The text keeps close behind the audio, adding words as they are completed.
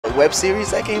web series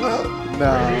that came out?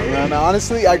 No.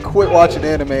 Honestly, I quit watching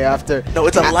anime after. No,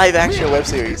 it's a live action web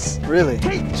series. Really?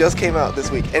 Just came out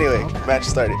this week. Anyway, match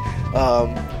started.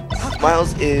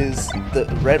 Smilez is the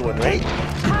red one, right?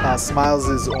 Smilez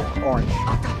is orange.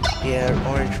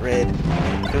 Yeah, orange, red.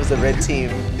 If it was a red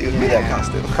team, it would be that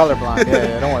costume. Colorblind,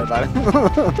 yeah, don't worry about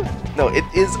it. No, it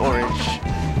is orange,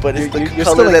 but it's the you're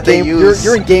color that they use.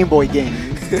 You're in Game Boy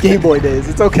Game Boy days.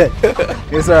 It's okay.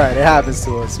 It's alright, it happens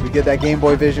to us. We get that Game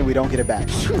Boy vision, we don't get it back.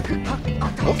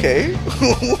 Okay.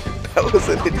 That was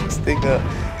an interesting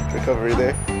recovery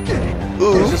there.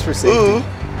 Ooh. It's just for safety. Ooh.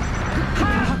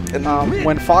 And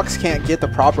when Fox can't get the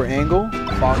proper angle,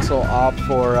 Fox will opt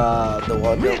for the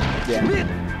one. Yeah.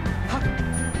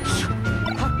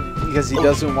 Because he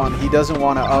doesn't want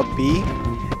to up B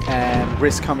and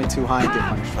risk coming too high and get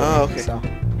punished. Oh, okay. So.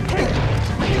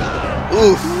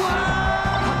 Oof.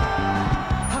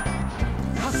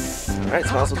 Alright,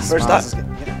 Smilez with the first stop.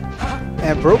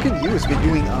 And Brokenyew has been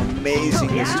doing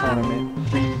amazing this tournament.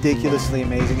 Ridiculously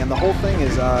amazing. And the whole thing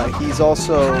is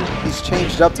he's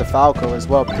changed up to Falco as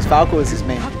well, because Falco is his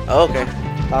main. Oh, okay.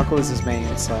 Falco is his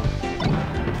main, so.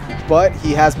 But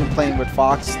he has been playing with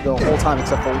Fox the whole time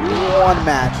except for one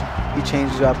match. He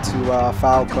changed it up to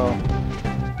Falco.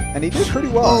 And he did pretty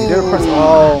well. He did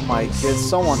oh my god,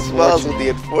 so unfortunate. Smilez with the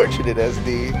unfortunate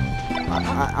SD.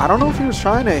 I don't know if he was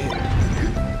trying to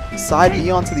side B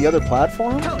onto the other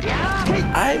platform.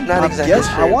 I'm not exactly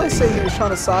sure. I want to say he was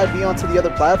trying to side B onto the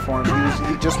other platform.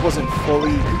 He just wasn't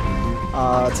fully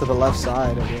to the left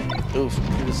side of it. Oof.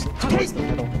 He was towards the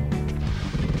middle.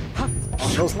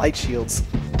 Oh, those light shields.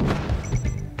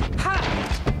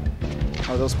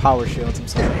 Oh, those power shields, I'm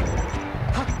sorry.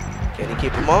 Can he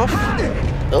keep him off?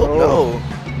 Oh, no.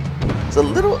 It's a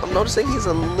little, I'm noticing he's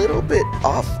a little bit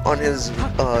off on his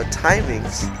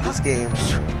timings this game.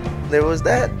 There was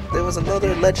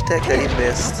another ledge tech that he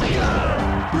missed.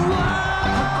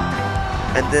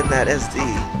 And then that SD.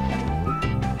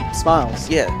 Smilez.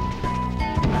 Yeah.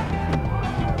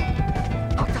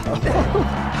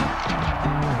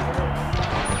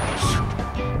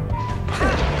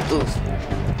 Oof.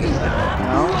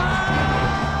 No?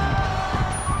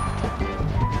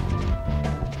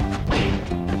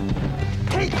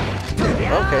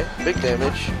 Okay, big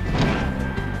damage.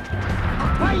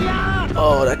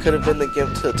 Oh, that could have been the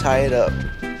gift to tie it up.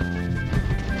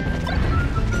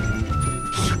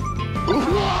 Ooh,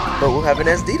 but we'll have an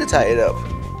SD to tie it up.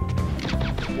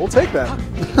 We'll take that.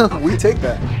 We take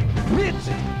that.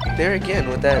 There again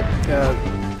with that.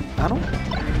 I don't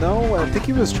know. I think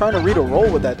he was trying to read a roll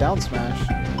with that down smash. I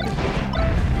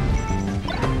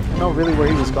don't know really where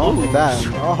he was going with that.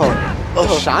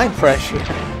 Oh, shine pressure.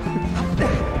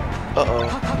 Uh-oh.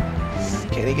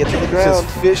 Can he get to the ground?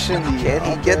 Just fishing. Can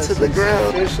he get to the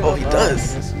ground? Oh, he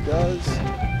does. Yes, he does.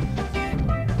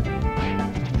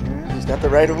 He's got the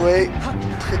right of way.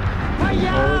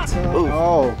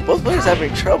 Oh. Both players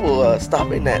having trouble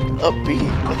stopping that up B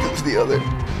against the other.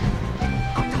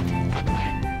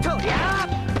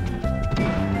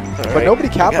 But right. Nobody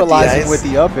capitalizing with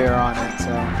the up air on it.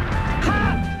 So.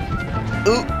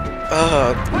 Ooh.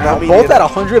 Both at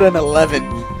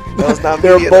 111. That was not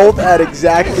They're both at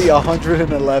exactly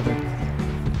 111.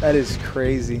 That is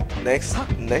crazy. Next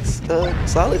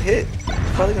solid hit.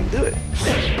 Probably gonna do it.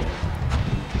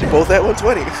 Both at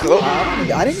 120. Oh.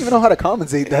 I didn't even know how to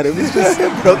compensate that. It was just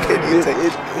Brokenyew.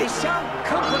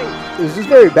 It was just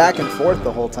very back and forth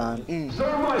the whole time.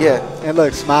 Yeah. And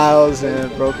look, Smilez and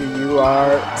Brokenyew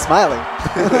are smiling.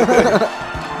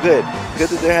 Good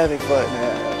that they're having fun.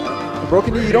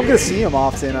 Brokenyew, you don't get to see him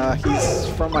often. He's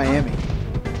from Miami.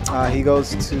 He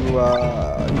goes to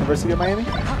University of Miami.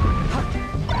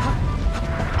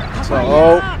 So,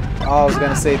 I was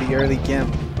gonna say the early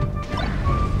gimp,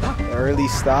 the early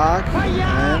stock,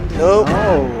 and nope,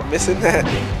 missing that.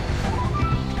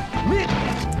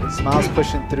 Smilez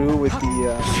pushing through with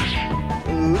the.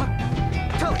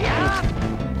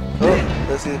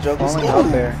 Let's see the jungle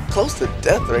up there. Close to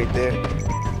death right there.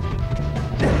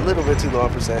 A little bit too low on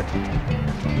percent.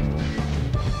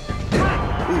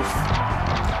 Oof.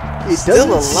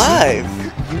 Still alive.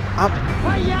 I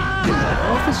don't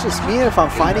know if it's just me and if I'm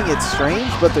finding it strange,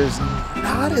 but there's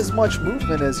not as much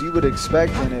movement as you would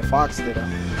expect in if Fox did it.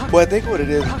 Well, I think what it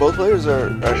is, both players are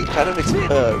kind of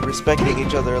respecting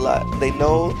each other a lot. They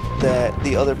know that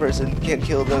the other person can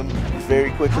kill them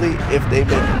very quickly if they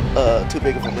make too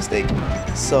big of a mistake.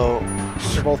 So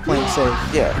they're both playing safe.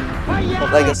 Yeah.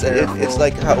 Like I said, it's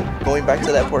like how going back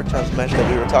to that pork chops match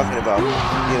that we were talking about.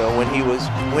 You know, when he was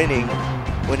winning.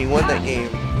 When he won that game,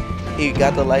 he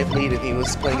got the life lead and he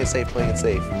was playing it safe.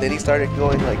 Then he started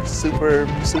going like super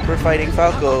fighting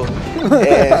Falco,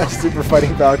 and super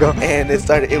fighting Falco, and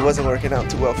it wasn't working out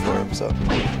too well for him. So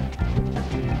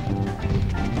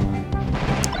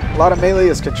a lot of Melee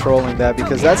is controlling that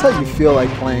because that's how you feel like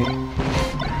playing.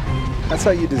 That's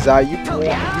how you desire. You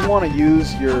want to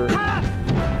use your.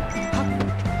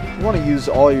 You want to use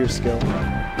all your skill.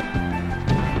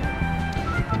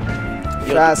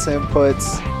 Fast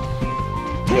inputs.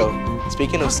 Yo,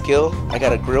 speaking of skill, I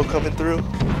got a grill coming through.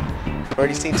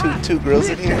 Already seen two grills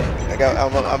in here.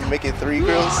 I'm making 3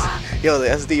 grills. Yo, the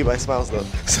SD by Smilez though.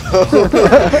 So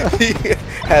he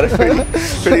had a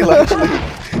pretty large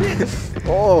lead.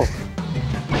 Oh.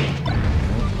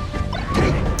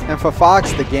 And for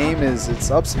Fox, the game is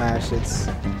up smash.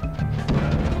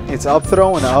 It's up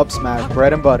throw and up smash.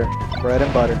 Bread and butter. Bread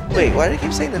and butter. Wait, why do you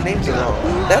keep saying the names are wrong?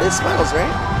 That is Smilez,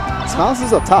 right? Smilez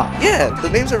is up top. Yeah, the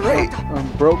names are right.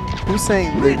 Bro, who's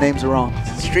saying the names are wrong?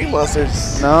 Stream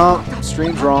Monsters. No,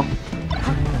 Stream's wrong.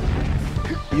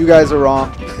 You guys are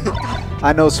wrong.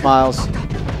 I know Smilez.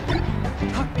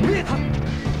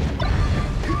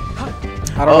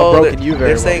 I don't know Brokenyew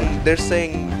very well. They're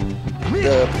saying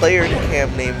the player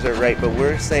cam names are right, but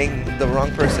we're saying the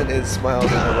wrong person is Smilez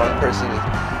and the wrong person is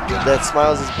that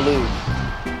Smilez is blue.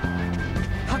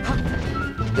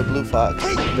 The blue fox.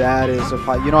 That is a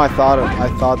you know, I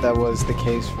thought that was the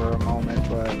case for a moment,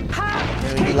 but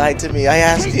you lied to me. I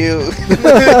asked you.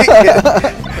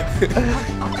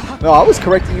 No, I was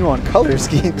correcting you on color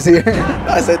schemes here.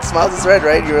 I said Smilez is red,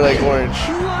 right? You were like orange.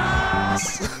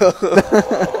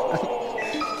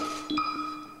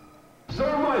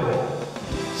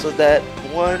 So that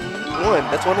 1-1.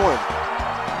 That's 1-1.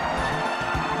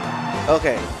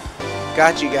 Okay.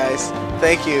 Got you guys.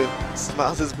 Thank you.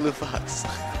 Smilez' blue fox.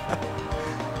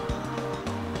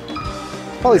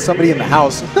 Probably somebody in the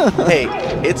house. Hey,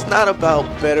 it's not about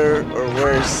better or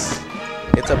worse.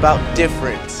 It's about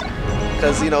different.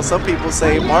 Because, you know, some people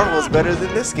say Marvel's better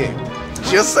than this game.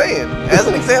 Just saying, as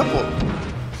an example.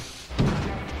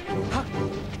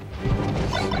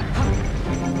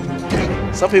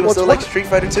 Some people still like Street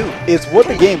Fighter 2. It's what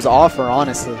the games offer,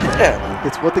 honestly. Yeah.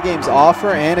 It's what the games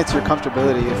offer, and it's your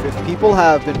comfortability. If people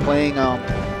have been playing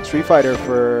Street Fighter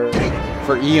for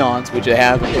eons, which they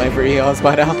have been playing for eons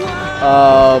by now,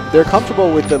 they're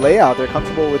comfortable with the layout. They're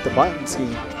comfortable with the button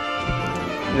scheme.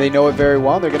 They know it very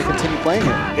well. They're going to continue playing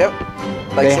it. Yep.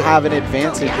 Like they have an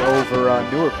advantage over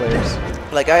newer players.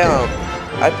 Like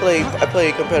I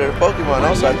play competitive Pokemon.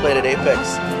 Also, I played at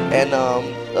Apex, and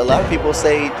a lot of people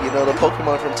say, you know, the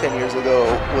Pokemon from 10 years ago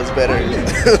was better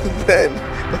than,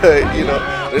 you know,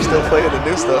 they're still playing the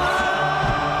new stuff.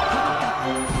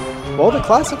 Well, the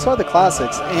classics are the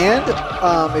classics, and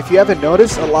if you haven't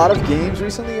noticed, a lot of games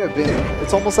recently have been,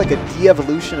 it's almost like a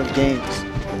de-evolution of games.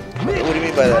 What do you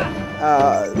mean by that?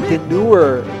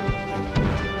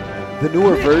 The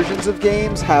newer versions of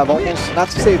games have almost, not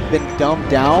to say been dumbed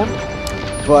down,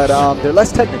 but they're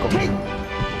less technical.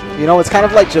 You know, it's kind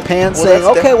of like Japan saying,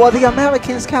 okay, well, the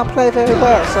Americans can't play very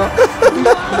well, so...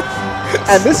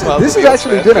 And this has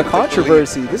actually been a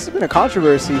controversy. This has been a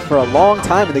controversy for a long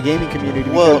time in the gaming community.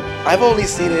 Well, I've only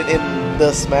seen it in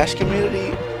the Smash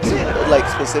community, like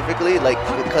specifically, like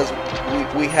because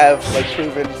we have like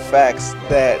proven facts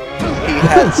that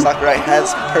Sakurai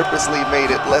has purposely made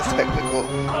it less technical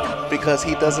because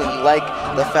he doesn't like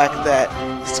the fact that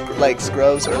like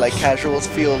scrubs or like casuals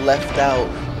feel left out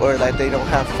or that they don't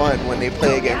have fun when they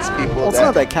play against people. Well, it's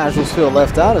not that casuals feel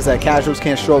left out; it's that casuals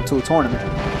can't show up to a tournament.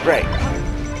 Right.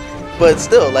 But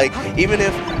still, like, even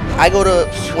if I go to,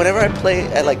 whenever I play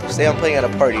at, like, say I'm playing at a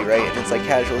party, right, and it's like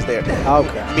casuals there.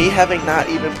 Okay. Me having not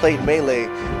even played Melee,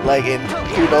 like, in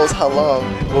who knows how long,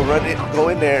 will go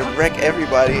in there and wreck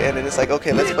everybody, and then it's like,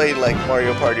 okay, let's play, like,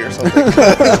 Mario Party or something.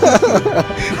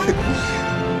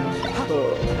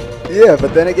 Yeah,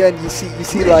 but then again, you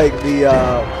see like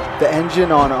the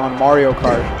engine on Mario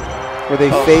Kart, where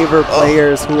they favor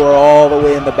players who are all the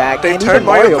way in the back. They turned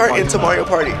Mario Kart into Mario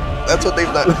Party. That's what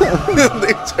they've done.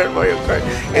 They've turned Mario Kart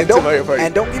into Mario Party.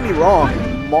 And don't get me wrong,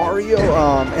 Mario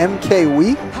MK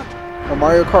Wii or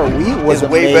Mario Kart Wii was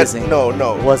amazing. No.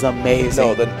 Was amazing.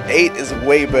 No, the 8 is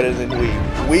way better than Wii.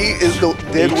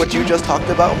 Wii did what you just talked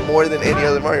about more than any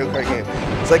other Mario Kart game.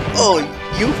 It's like, oh,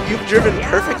 you've driven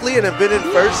perfectly and have been in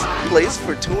first place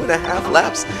for 2.5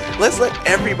 laps. Let's let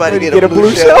everybody get a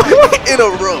blue shell in a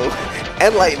row.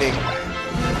 And lightning.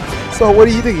 So what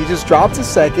do? You just drop to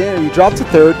second, or you drop to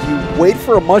third, you wait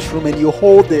for a mushroom, and you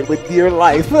hold it with dear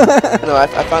life. No, I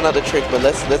found out the trick, but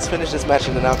let's finish this match,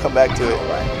 and then I'll come back to it.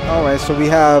 All right, so we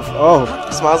have,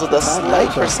 Smilez with a slight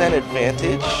percent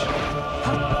advantage.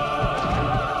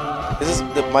 This is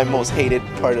the my most hated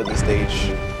part of the stage.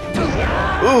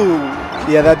 Ooh.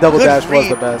 Yeah, that double Good dash was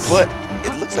read, the best. But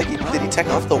it looks like did he tech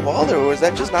off the wall, or was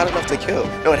that just not enough to kill?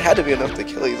 No, it had to be enough to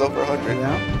kill. He's over 100.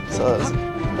 Yeah. So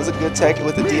it was a good tech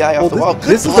with the DI off the wall. Good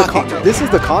this blocking. is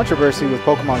the controversy with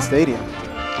Pokemon Stadium.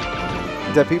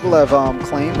 That people have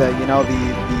claimed that, you know,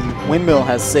 the windmill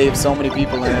has saved so many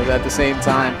people and at the same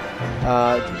time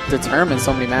determined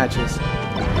so many matches.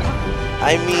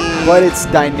 I mean, but it's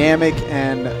dynamic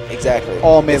and exactly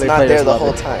all melee it's not players there the love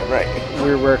whole it. time, right?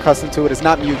 We're accustomed to it. It's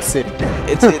not Mute City.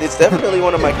 It's definitely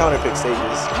one of my counter pick stages.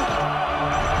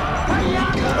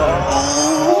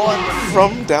 Oh,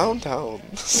 from downtown.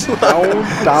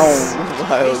 Smilez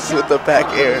with the back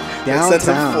air. It sends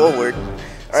him forward.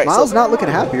 All right, Smilez not looking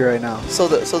happy right now. So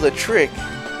the trick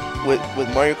with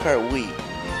Mario Kart Wii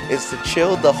is to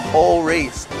chill the whole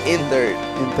race in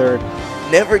third.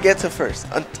 Never get to first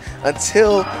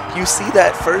until you see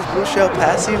that first blue shell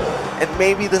pass you, and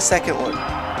maybe the second one.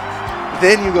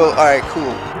 Then you go, all right,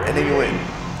 cool, and then you win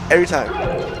every time.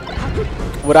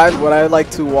 What I like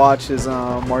to watch is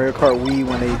Mario Kart Wii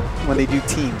when they do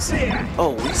teams.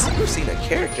 Oh, we've seen a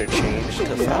character change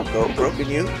to Falco.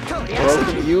 Brokenyew.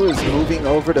 Brokenyew is moving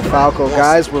over to Falco.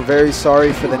 Guys, we're very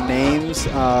sorry for the names.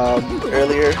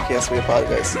 Earlier, yes, we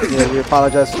apologize. Yeah, we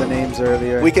apologize for the names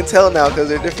earlier. We can tell now because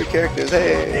they're different characters.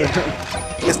 Hey.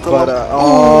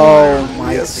 Oh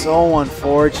my, yes, so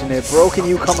unfortunate.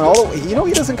 Brokenyew coming all the way. You know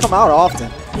he doesn't come out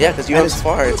often. Yeah, because it's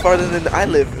far. It's farther than I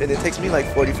live, and it takes me like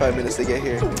 45 minutes to get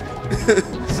here.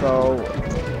 So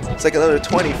it's like another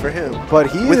 20 for him.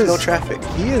 But with no traffic.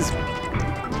 He has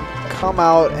come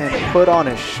out and put on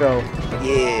a show.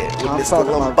 Yeah, with I'm Mr.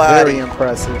 talking Lombardi. about very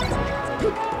impressive.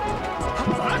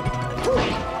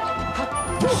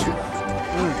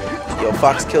 Yo,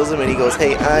 Fox kills him and he goes,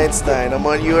 "Hey Einstein, I'm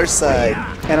on your side."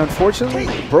 And unfortunately,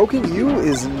 Brokenyew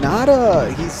is not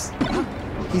a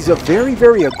he's a very,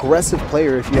 very aggressive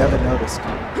player if you haven't noticed.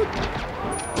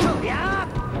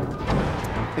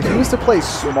 If he was to play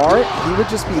smart, he would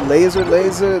just be laser.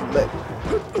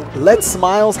 Let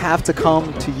Smilez have to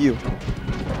come to you.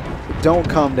 Don't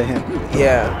come to him.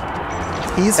 Yeah.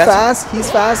 He's fast.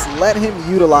 Let him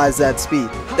utilize that speed.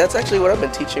 That's actually what I've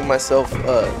been teaching myself,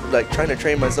 like trying to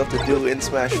train myself to do in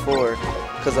Smash 4.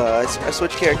 Because I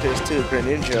switched characters to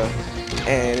Greninja.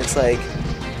 And it's like,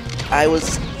 I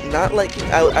was not like,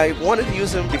 I wanted to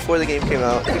use him before the game came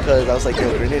out because I was like, yo,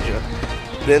 Greninja.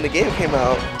 Then the game came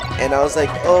out, and I was like,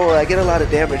 oh, I get a lot of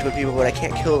damage with people, but I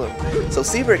can't kill them. So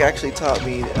Seabrick actually taught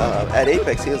me at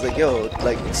Apex. He was like, yo,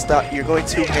 like, stop, you're going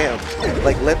too ham.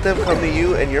 Like, let them come to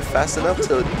you, and you're fast enough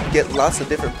to get lots of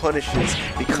different punishes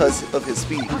because of his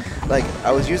speed. Like,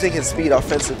 I was using his speed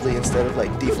offensively instead of,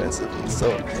 like, defensively.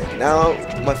 So now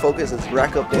my focus is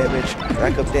rack up damage,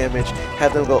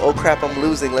 have them go, oh crap, I'm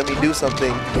losing, let me do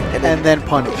something. And then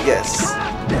punish. Yes.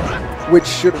 Which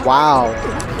should, wow.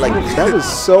 Like, that was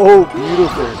so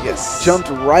beautiful. Yes. Jumped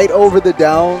right over the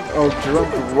down, or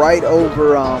jumped right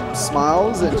over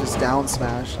Smilez and just down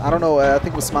smash. I don't know, I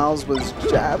think Smilez was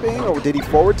jabbing, or did he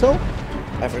forward tilt?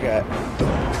 I forgot.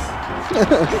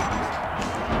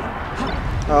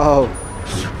 Oh,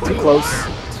 too close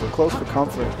for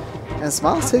comfort. And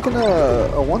Smilez taking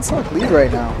a one-stock lead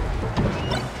right now.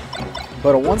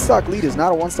 But a one-stock lead is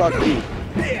not a one-stock lead.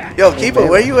 Yo, Keeper,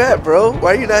 where you at, bro?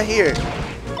 Why are you not here?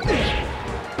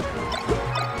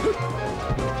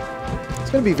 It's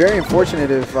going to be very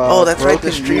unfortunate if oh, that's right,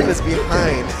 the stream is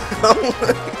behind.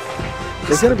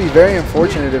 It's going to be very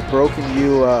unfortunate if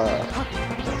Brokenyew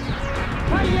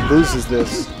loses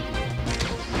this.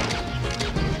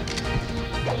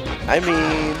 I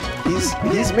mean,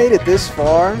 he's made it this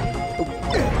far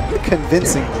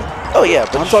convincingly. Oh yeah,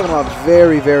 but I'm talking about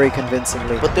very, very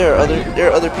convincingly. But there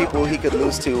are other people he could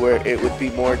lose to where it would be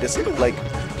more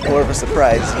more of a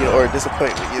surprise, you know, or a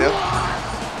disappointment, you know.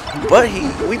 But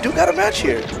we do got a match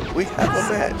here. We have a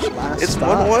match. It's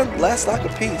 1-1, last stock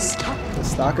apiece. The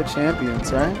stock of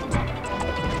champions, right?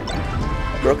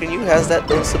 Brokenyew has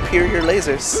those superior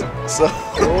lasers. So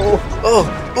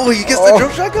he gets the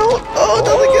drop shot going. Oh,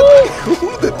 doesn't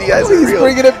get the DIs are real. He's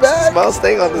bringing it back. Smilez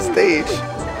staying on the stage.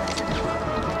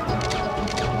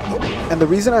 And the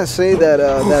reason I say that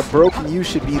that Brokenyew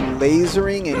should be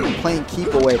lasering and playing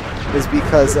keep away is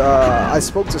because I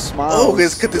spoke to Smilez. Oh,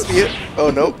 could this be it? Oh,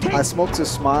 no. I spoke to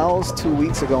Smilez 2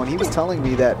 weeks ago, and he was telling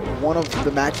me that one of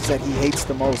the matches that he hates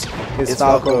the most is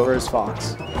Falco versus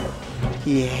Fox.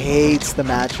 He hates the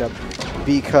matchup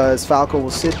because Falco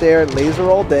will sit there, laser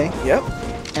all day. Yep.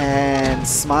 And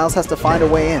Smilez has to find a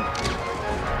way in.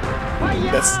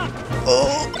 That's...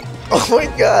 Oh my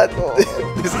god.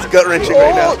 This is gut-wrenching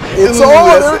right now. It's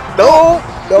on! No!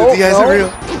 No! The DIs are real.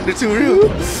 They're too real.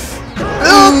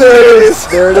 Oh, there it is.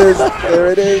 There it is.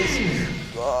 There it is.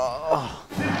 Oh.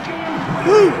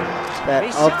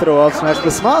 That up throw up smash. But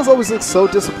Smilez always looks so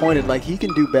disappointed. Like he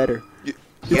can do better.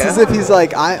 It's as if he's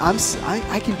like,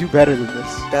 I can do better than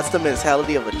this. That's the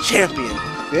mentality of a champion.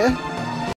 Yeah.